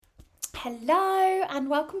Hello and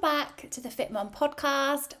welcome back to the Fit Mum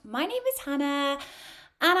podcast. My name is Hannah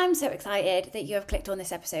and I'm so excited that you have clicked on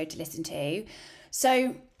this episode to listen to.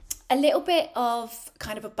 So a little bit of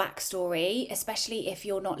kind of a backstory, especially if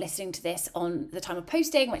you're not listening to this on the time of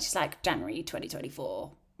posting, which is like January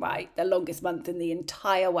 2024, right? The longest month in the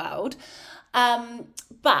entire world.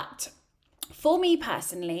 But for me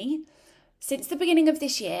personally, since the beginning of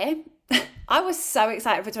this year, I was so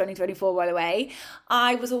excited for 2024, by the way.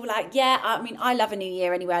 I was all like, I love a new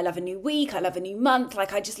year anyway. I love a new week. I love a new month.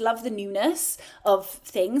 Like, I just love the newness of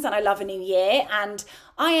things and I love a new year. And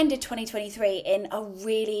I ended 2023 in a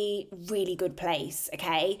really, really good place,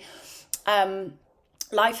 okay?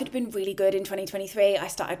 Life had been really good in 2023. I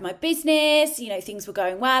started my business, things were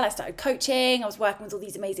going well. I started coaching. I was working with all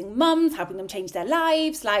these amazing mums, helping them change their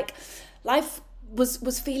lives. Like, life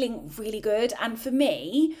was feeling really good. And for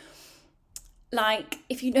me, like,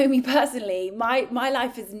 if you know me personally, my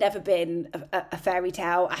life has never been a fairy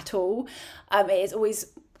tale at all. It has always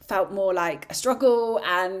felt more like a struggle,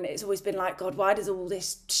 and it's always been like, God, why does all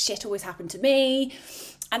this shit always happen to me?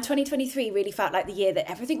 And 2023 really felt like the year that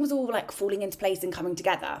everything was all like falling into place and coming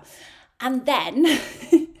together. And then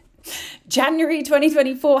January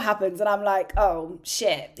 2024 happens and I'm like, oh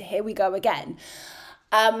shit, here we go again.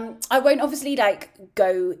 I won't obviously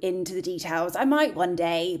go into the details. I might one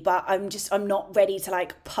day, but I'm not ready to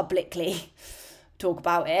publicly talk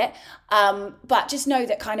about it. But just know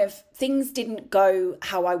that kind of things didn't go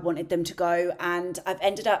how I wanted them to go. And I've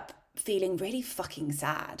ended up feeling really fucking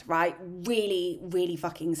sad, right? Really, really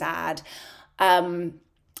fucking sad. And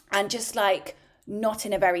just not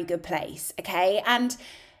in a very good place. Okay. And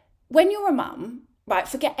when you're a mum, right,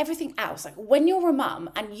 forget everything else. Like, when you're a mum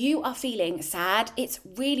and you are feeling sad, it's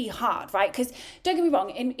really hard, right? Because don't get me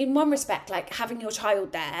wrong, in one respect, having your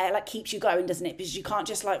child there, keeps you going, doesn't it? Because you can't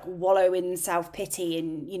just wallow in self-pity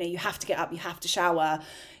and, you have to get up, you have to shower,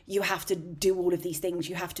 you have to do all of these things,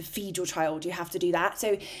 you have to feed your child, you have to do that.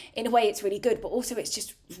 So in a way, it's really good, but also it's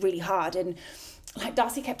just really hard. And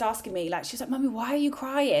Darcy kept asking me, she was like, Mummy, why are you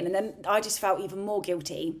crying? And then I just felt even more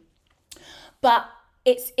guilty. But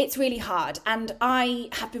it's really hard, and I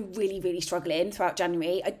have been really, really struggling throughout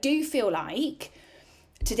January. I do feel like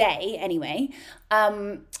today, anyway,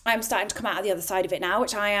 I'm starting to come out of the other side of it now,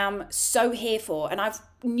 which I am so here for. And I've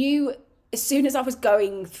knew as soon as I was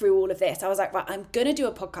going through all of this, I was like, right, I'm gonna do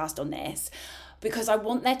a podcast on this because I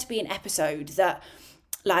want there to be an episode that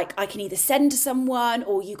I can either send to someone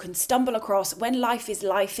or you can stumble across when life is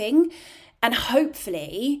lifing, and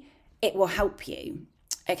hopefully it will help you.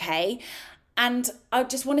 Okay. And I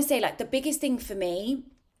just want to say, the biggest thing for me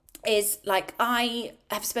is, I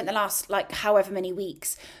have spent the last, however many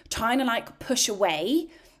weeks trying to, push away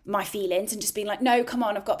my feelings and just being like, no, come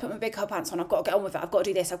on, I've got to put my big girl pants on. I've got to get on with it. I've got to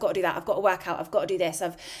do this. I've got to do that. I've got to work out. I've got to do this.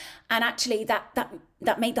 And actually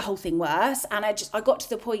that made the whole thing worse. And I got to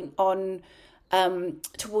the point on,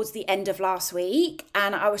 towards the end of last week.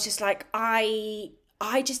 And I was just like, I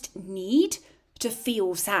just need to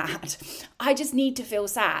feel sad. I just need to feel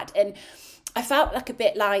sad. And I felt a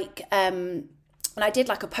bit and I did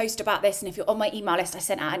a post about this, and if you're on my email list, I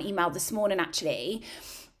sent out an email this morning actually,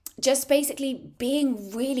 just basically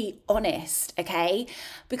being really honest, okay?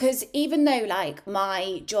 Because even though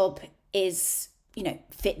my job is,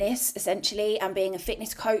 fitness essentially, and being a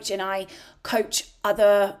fitness coach, and I coach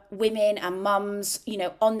other women and mums,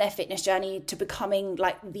 on their fitness journey to becoming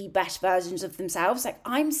the best versions of themselves,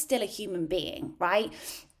 I'm still a human being, right?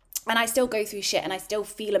 And I still go through shit, and I still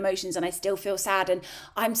feel emotions, and I still feel sad, and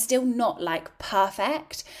I'm still not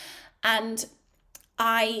perfect. And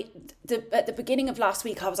at the beginning of last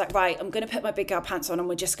week, I was like, right, I'm going to put my big girl pants on, and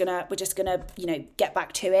we're just gonna, get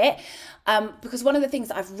back to it. Because one of the things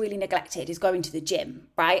that I've really neglected is going to the gym,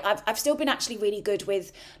 right? I've still been actually really good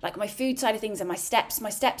with my food side of things and my steps. My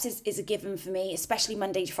steps is a given for me, especially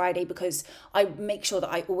Monday to Friday, because I make sure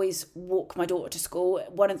that I always walk my daughter to school.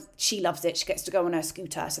 She loves it. She gets to go on her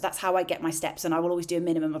scooter. So that's how I get my steps. And I will always do a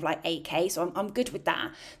minimum of 8K. So I'm good with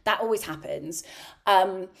that. That always happens.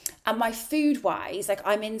 And my food wise,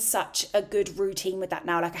 I'm in such a good routine with that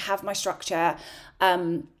now. I have my structure.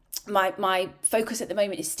 My focus at the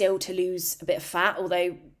moment is still to lose a bit of fat,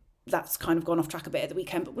 although that's kind of gone off track a bit at the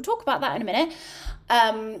weekend, but we'll talk about that in a minute.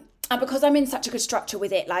 And because I'm in such a good structure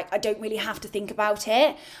with it, I don't really have to think about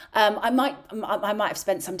it. I might have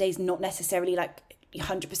spent some days not necessarily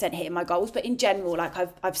 100% hitting my goals, but in general,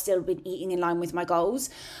 I've still been eating in line with my goals.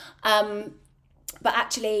 But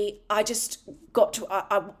actually, I just got to,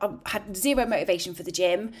 I had zero motivation for the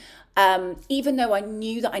gym. Even though I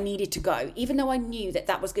knew that I needed to go, even though I knew that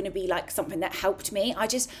that was going to be like something that helped me, I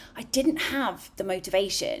didn't have the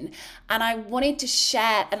motivation. And I wanted to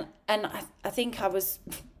share, and I think I was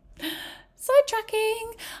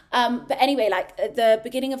sidetracking. But anyway, like at the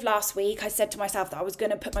beginning of last week, I said to myself that I was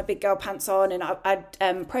going to put my big girl pants on, and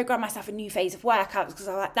I'd programmed myself a new phase of workouts because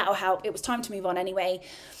I was like, that'll help. It was time to move on anyway.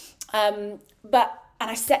 And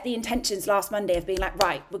I set the intentions last Monday of being like,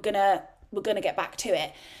 right, we're gonna get back to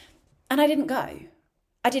it. And I didn't go.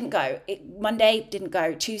 Monday didn't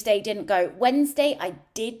go. Tuesday didn't go. Wednesday I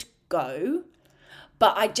did go,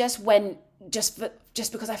 but I just went just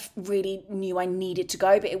because I really knew I needed to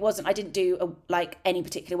go. But I didn't do any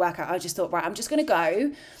particular workout. I just thought, right, I'm just gonna go.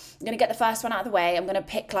 I'm gonna get the first one out of the way. I'm gonna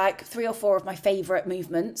pick like 3 or 4 of my favorite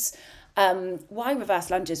movements. Why reverse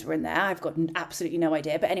lunges were in there, I've got absolutely no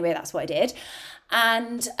idea. But anyway, that's what I did.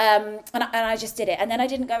 And I just did it. And then I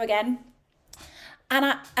didn't go again. And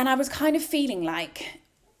I was kind of feeling like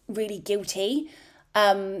really guilty,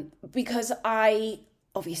 because I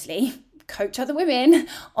obviously coach other women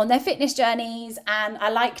on their fitness journeys. And I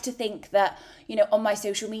like to think that, on my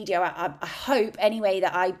social media, I hope anyway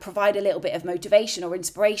that I provide a little bit of motivation or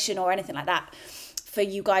inspiration or anything like that for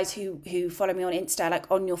you guys who follow me on Insta, like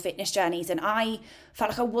on your fitness journeys. And I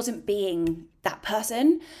felt like I wasn't being that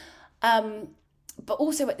person. But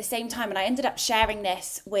also at the same time, and I ended up sharing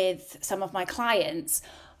this with some of my clients,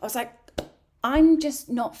 I was like, I'm just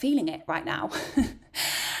not feeling it right now.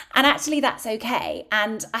 And actually that's okay.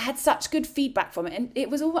 And I had such good feedback from it. And I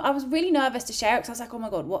was really nervous to share it because I was like, oh my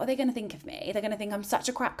God, what are they going to think of me? They're going to think I'm such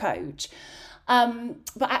a crap coach.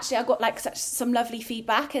 But actually I got like some lovely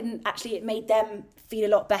feedback, and actually it made them feel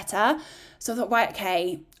a lot better. So I thought, right,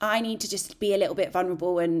 okay, I need to just be a little bit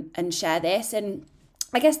vulnerable and share this. And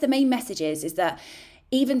I guess the main message is that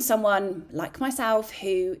even someone like myself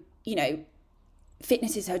who,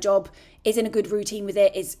 fitness is her job, is in a good routine with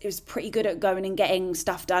it, is pretty good at going and getting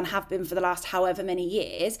stuff done, have been for the last however many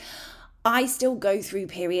years, I still go through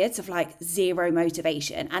periods of like zero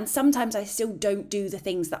motivation. And sometimes I still don't do the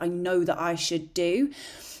things that I know that I should do.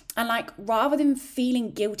 And like, rather than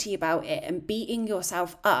feeling guilty about it and beating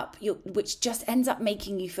yourself up, which just ends up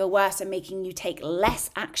making you feel worse and making you take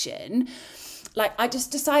less action, like I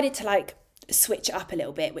just decided to like switch it up a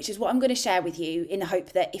little bit, which is what I'm going to share with you, in the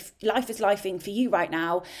hope that if life is lifing for you right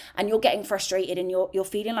now and you're getting frustrated and you're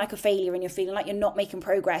feeling like a failure and you're feeling like you're not making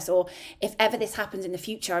progress, or if ever this happens in the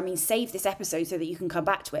future, save this episode so that you can come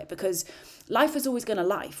back to it, because life is always going to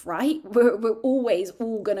life, right? We're always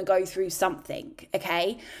all going to go through something,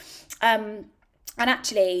 okay? And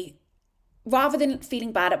actually, rather than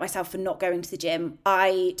feeling bad at myself for not going to the gym,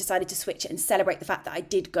 I decided to switch it and celebrate the fact that I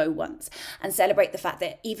did go once, and celebrate the fact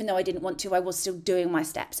that even though I didn't want to, I was still doing my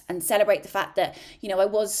steps, and celebrate the fact that, I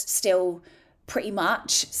was still pretty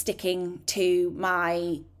much sticking to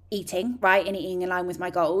my eating, right, and eating in line with my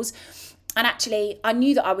goals. And actually, I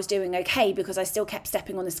knew that I was doing okay because I still kept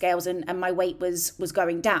stepping on the scales and my weight was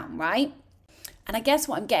going down, right? And I guess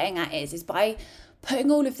what I'm getting at is by putting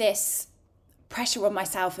all of this pressure on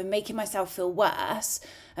myself and making myself feel worse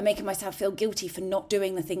and making myself feel guilty for not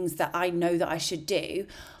doing the things that I know that I should do,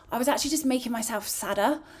 I was actually just making myself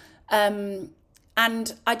sadder.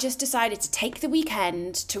 And I just decided to take the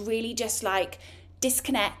weekend to really just like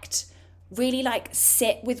disconnect, really like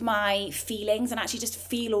sit with my feelings and actually just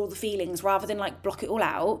feel all the feelings rather than like block it all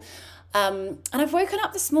out. And I've woken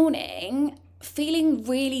up this morning feeling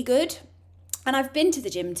really good. And I've been to the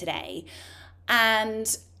gym today,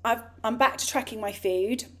 and I'm back to tracking my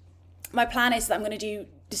food. My plan is that I'm going to do,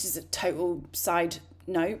 this is a total side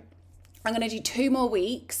note, I'm going to do 2 more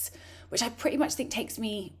weeks, which I pretty much think takes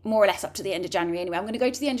me more or less up to the end of January anyway. I'm going to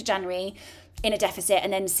go to the end of January in a deficit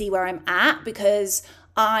and then see where I'm at, because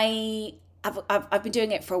I've been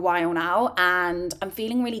doing it for a while now and I'm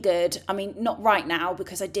feeling really good. Not right now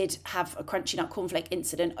because I did have a crunchy nut cornflake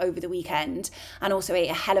incident over the weekend and also ate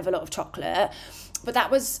a hell of a lot of chocolate. But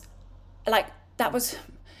that was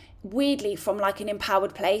weirdly from like an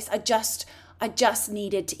empowered place. I just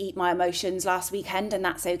needed to eat my emotions last weekend, and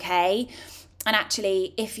that's okay. And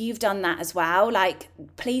actually, if you've done that as well, like,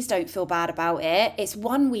 please don't feel bad about it. It's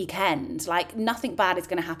one weekend, like nothing bad is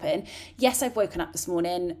going to happen. Yes, I've woken up this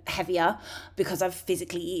morning heavier because I've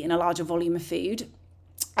physically eaten a larger volume of food.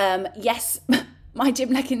 Yes, my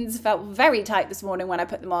gym leggings felt very tight this morning when I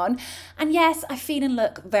put them on. And yes, I feel and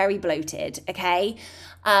look very bloated, okay?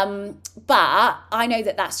 But I know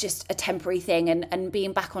that that's just a temporary thing, and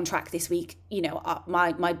being back on track this week,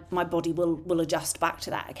 my body will adjust back to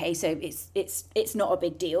that, okay? So it's not a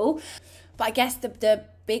big deal. But I guess the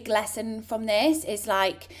big lesson from this is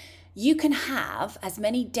like, you can have as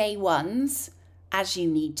many day ones as you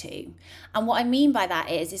need to. And what I mean by that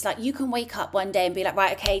is like, you can wake up one day and be like,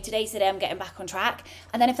 right, okay, today's the day I'm getting back on track.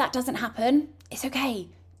 And then if that doesn't happen, it's okay.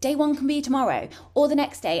 Day one can be tomorrow, or the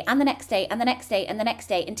next day, and the next day, and the next day, and the next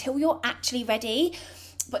day, until you're actually ready.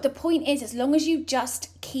 But the point is, as long as you just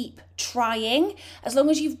keep trying, as long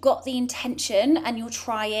as you've got the intention and you're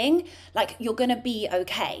trying, like, you're going to be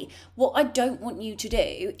okay. What I don't want you to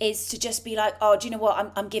do is to just be like, oh, do you know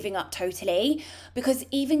what? I'm giving up totally. Because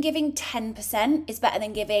even giving 10% is better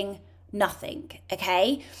than giving nothing,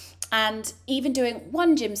 okay? And even doing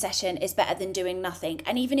one gym session is better than doing nothing.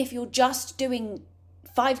 And even if you're just doing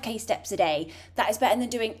 5K steps a day, that is better than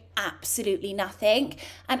doing absolutely nothing.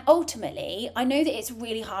 And ultimately, I know that it's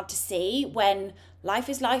really hard to see when life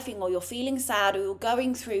is lifing, or you're feeling sad, or you're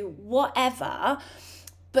going through whatever,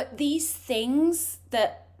 but these things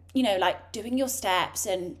that, you know, like doing your steps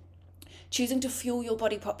and choosing to fuel your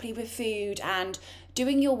body properly with food and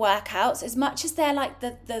doing your workouts, as much as they're like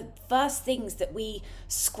the first things that we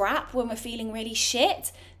scrap when we're feeling really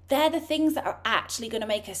shit, they're the things that are actually going to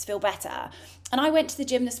make us feel better. And I went to the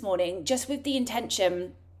gym this morning just with the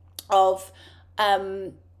intention of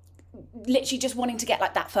literally just wanting to get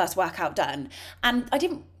like that first workout done. And I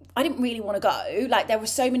didn't really want to go. Like, there were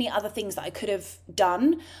so many other things that I could have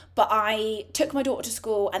done, but I took my daughter to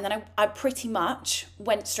school, and then I pretty much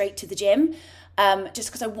went straight to the gym. Just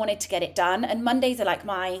because I wanted to get it done. And Mondays are like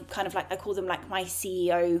my kind of like, I call them like my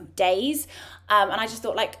CEO days. And I just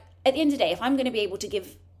thought, like, at the end of the day, if I'm going to be able to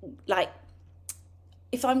give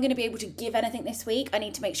anything this week, I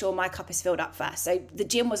need to make sure my cup is filled up first. So the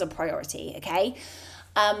gym was a priority, okay?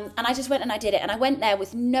 And I just went and I did it. And I went there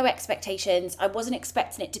with no expectations. I wasn't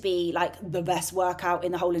expecting it to be like the best workout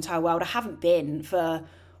in the whole entire world. I haven't been for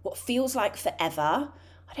what feels like forever.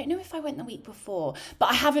 I don't know if I went the week before, but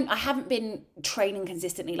I haven't been training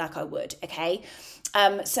consistently like I would, okay?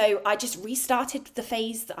 So I just restarted the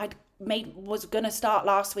phase that was going to start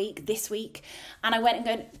last week, this week, and I went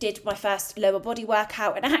and did my first lower body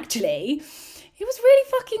workout, and actually it was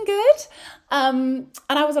really fucking good. And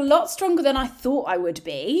I was a lot stronger than I thought I would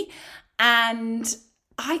be, and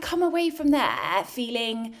I come away from there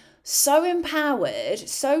feeling so empowered,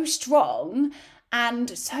 so strong,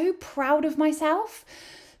 and so proud of myself.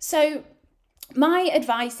 So my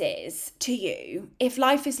advice is to you, if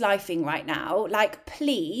life is lifing right now, like,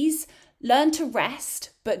 please learn to rest,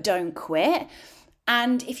 but don't quit.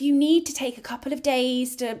 And if you need to take a couple of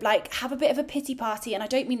days to like have a bit of a pity party, and I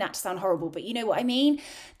don't mean that to sound horrible, but you know what I mean,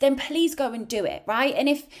 then please go and do it, right? And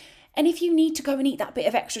if you need to go and eat that bit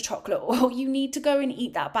of extra chocolate, or you need to go and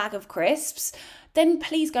eat that bag of crisps, then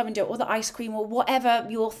please go and do it, or the ice cream, or whatever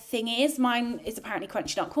your thing is. Mine is apparently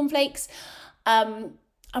crunchy nut cornflakes.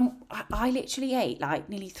 I literally ate like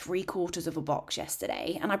nearly 3/4 of a box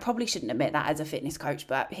yesterday, and I probably shouldn't admit that as a fitness coach,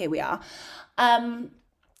 but here we are.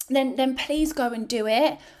 Then please go and do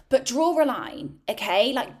it, but draw a line,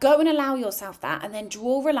 okay? Like, go and allow yourself that, and then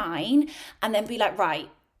draw a line, and then be like, right,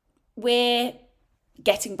 we're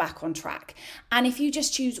getting back on track. And if you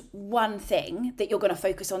just choose one thing that you're going to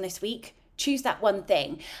focus on this week, choose that one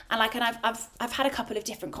thing. And I've had a couple of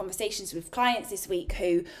different conversations with clients this week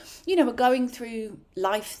who, you know, are going through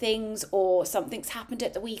life things, or something's happened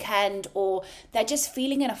at the weekend, or they're just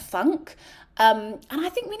feeling in a funk. And I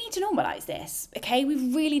think we need to normalize this, okay? We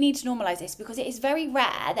really need to normalize this, because it is very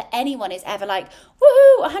rare that anyone is ever like,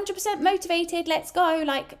 woohoo, 100% motivated, let's go,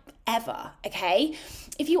 like, ever, okay?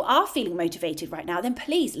 If you are feeling motivated right now, then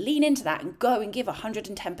please lean into that and go and give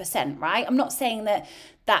 110%, right? I'm not saying that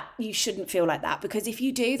you shouldn't feel like that, because if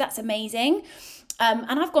you do, that's amazing.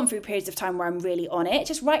 And I've gone through periods of time where I'm really on it.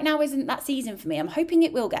 Just right now isn't that season for me. I'm hoping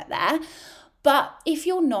it will get there. But if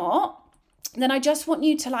you're not, then I just want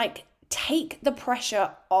you to like take the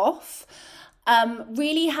pressure off,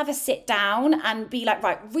 really have a sit down and be like,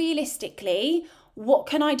 right, realistically, what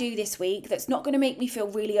can I do this week that's not going to make me feel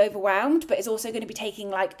really overwhelmed, but is also going to be taking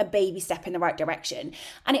like a baby step in the right direction?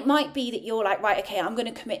 And it might be that you're like, right, okay, I'm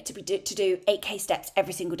going to commit to do 8K steps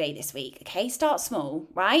every single day this week. Okay, start small,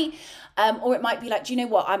 right? Or it might be like, do you know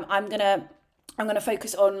what? I'm going to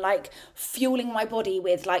focus on like fueling my body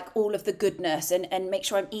with like all of the goodness and make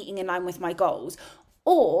sure I'm eating in line with my goals.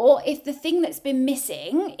 Or if the thing that's been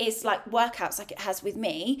missing is like workouts, like it has with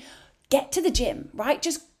me, get to the gym, right?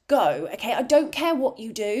 Just go, okay? I don't care what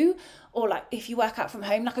you do, or like if you work out from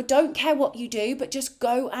home, like I don't care what you do, but just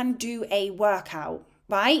go and do a workout,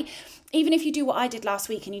 right? Even if you do what I did last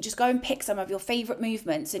week and you just go and pick some of your favorite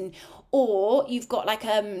movements, or you've got like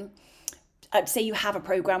I'd say you have a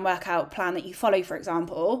program workout plan that you follow, for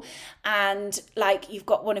example, and like you've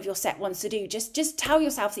got one of your set ones to do, just tell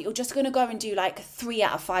yourself that you're just going to go and do like 3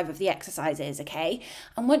 out of 5 of the exercises, okay?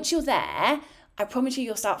 And once you're there, I promise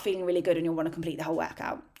you'll start feeling really good and you'll want to complete the whole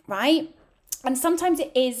workout, right? And sometimes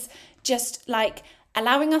it is just like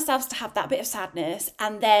allowing ourselves to have that bit of sadness,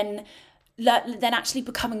 and then actually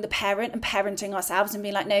becoming the parent and parenting ourselves and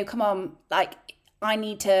being like, no, come on, like I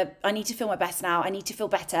need to feel my best now. I need to feel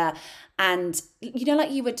better. And you know,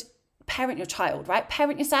 like you would parent your child, right?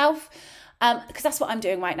 Parent yourself. Because that's what I'm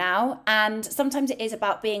doing right now. And sometimes it is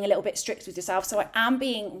about being a little bit strict with yourself. So I am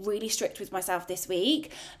being really strict with myself this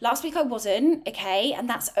week. Last week I wasn't, okay? And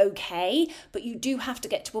that's okay. But you do have to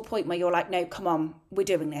get to a point where you're like, no, come on, we're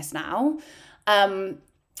doing this now.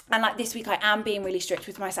 And like this week, I am being really strict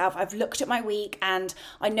with myself. I've looked at my week and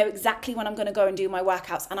I know exactly when I'm going to go and do my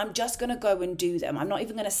workouts, and I'm just going to go and do them. I'm not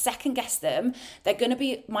even going to second guess them. They're going to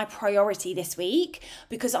be my priority this week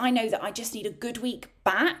because I know that I just need a good week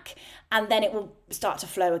back and then it will start to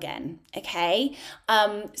flow again. Okay.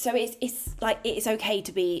 So it's like, it is okay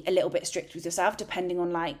to be a little bit strict with yourself depending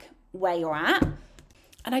on like where you're at.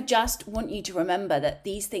 And I just want you to remember that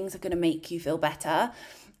these things are going to make you feel better.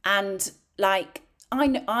 And like,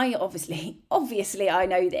 I obviously I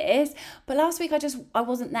know this, but last week I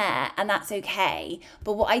wasn't there, and that's okay.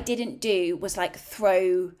 But what I didn't do was like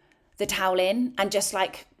throw the towel in and just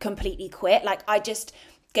like completely quit. Like I just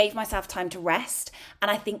gave myself time to rest. And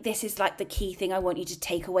I think this is like the key thing I want you to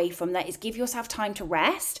take away from that is give yourself time to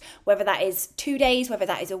rest, whether that is 2 days, whether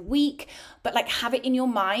that is a week, but like have it in your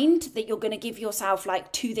mind that you're going to give yourself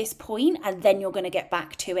like to this point and then you're going to get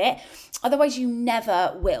back to it. Otherwise you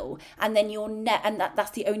never will. And then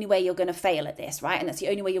that's the only way you're going to fail at this, right? And that's the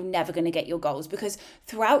only way you're never going to get your goals, because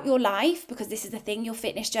throughout your life, because this is the thing, your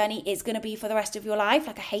fitness journey is going to be for the rest of your life.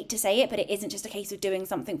 Like I hate to say it, but it isn't just a case of doing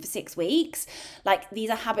something for 6 weeks. Like these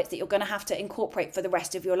are habits that you're going to have to incorporate for the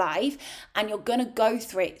rest of your life, and you're going to go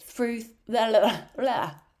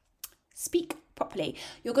speak properly.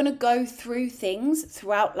 You're going to go through things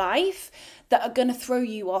throughout life that are going to throw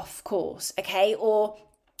you off course, okay? Or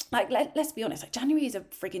like, let's be honest, like January is a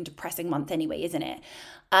frigging depressing month anyway, isn't it?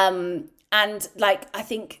 And like, I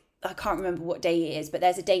can't remember what day it is, but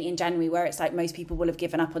there's a date in January where it's like most people will have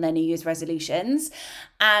given up on their New Year's resolutions.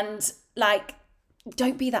 And like,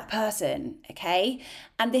 don't be that person, okay?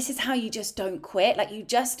 And this is how you just don't quit. Like you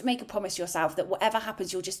just make a promise to yourself that whatever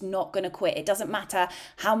happens, you're just not going to quit. It doesn't matter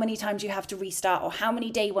how many times you have to restart or how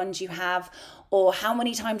many day ones you have or how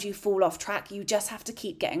many times you fall off track. You just have to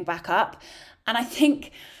keep getting back up. And I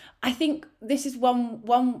think this is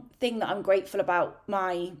one thing that I'm grateful about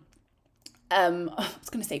my I was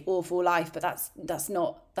going to say awful life, but that's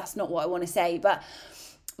not what I want to say. But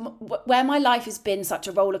where my life has been such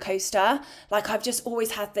a roller coaster, like I've just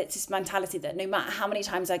always had this mentality that no matter how many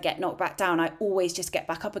times I get knocked back down, I always just get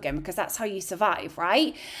back up again, because that's how you survive,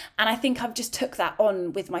 right? And I think I've just took that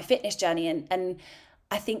on with my fitness journey, and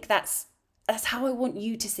I think that's how I want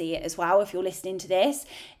you to see it as well. If you're listening to this,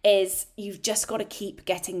 is you've just got to keep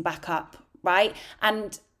getting back up, right?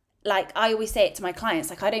 And like I always say it to my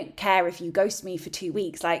clients, like I don't care if you ghost me for 2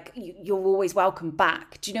 weeks, like you're always welcome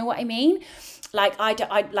back. Do you know what I mean? Like I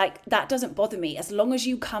like that doesn't bother me as long as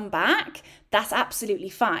you come back. That's absolutely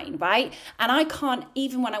fine, right? And I can't,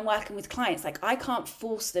 even when I'm working with clients, like I can't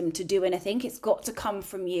force them to do anything. It's got to come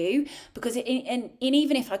from you, because even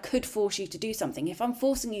if I could force you to do something, if I'm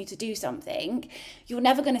forcing you to do something, you're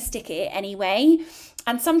never going to stick it anyway.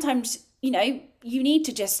 And sometimes, you know, you need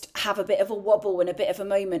to just have a bit of a wobble and a bit of a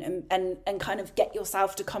moment and kind of get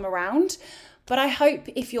yourself to come around. But I hope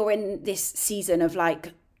if you're in this season of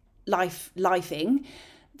like lifing,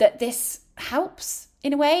 that this helps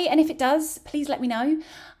in a way. And if it does, please let me know.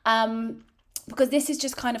 Because this is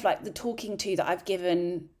just kind of like the talking to that I've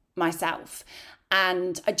given myself.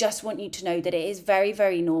 And I just want you to know that it is very,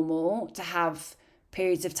 very normal to have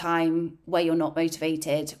periods of time where you're not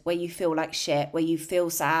motivated, where you feel like shit, where you feel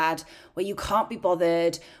sad, where you can't be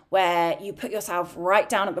bothered, where you put yourself right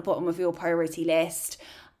down at the bottom of your priority list.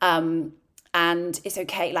 And it's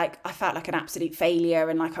okay. Like I felt like an absolute failure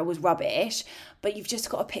and like I was rubbish, but you've just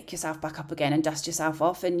got to pick yourself back up again and dust yourself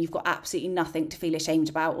off. And you've got absolutely nothing to feel ashamed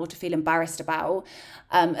about or to feel embarrassed about.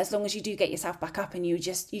 As long as you do get yourself back up and you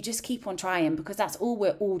just keep on trying, because that's all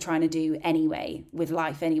we're all trying to do anyway with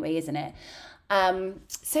life anyway, isn't it?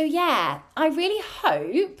 So yeah, I really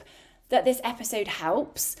hope that this episode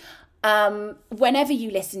helps. Whenever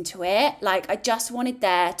you listen to it, like I just wanted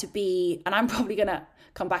there to be, and I'm probably going to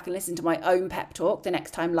come back and listen to my own pep talk the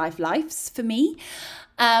next time life lifes for me.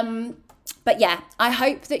 But yeah, I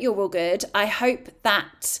hope that you're all good. I hope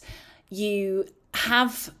that you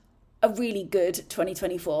have a really good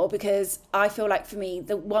 2024, because I feel like for me,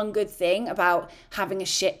 the one good thing about having a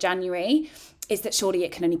shit January is that surely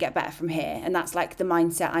it can only get better from here. And that's like the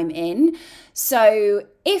mindset I'm in. So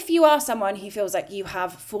if you are someone who feels like you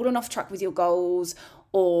have fallen off track with your goals,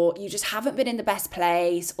 or you just haven't been in the best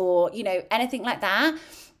place, or, you know, anything like that,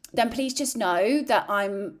 then please just know that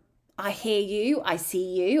I hear you, I see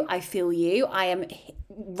you, I feel you. I am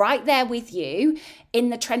right there with you in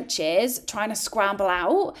the trenches, trying to scramble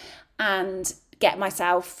out and get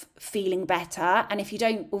myself feeling better. And if you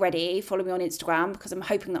don't already, follow me on Instagram, because I'm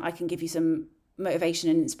hoping that I can give you some motivation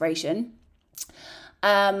and inspiration.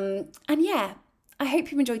 And yeah, I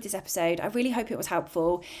hope you enjoyed this episode. I really hope it was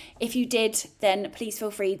helpful. If you did, then please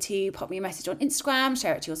feel free to pop me a message on Instagram,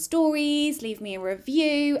 share it to your stories, leave me a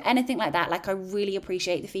review, anything like that. Like, I really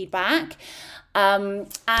appreciate the feedback.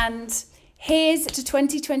 And here's to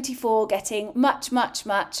 2024 getting much, much,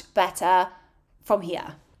 much better from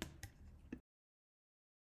here.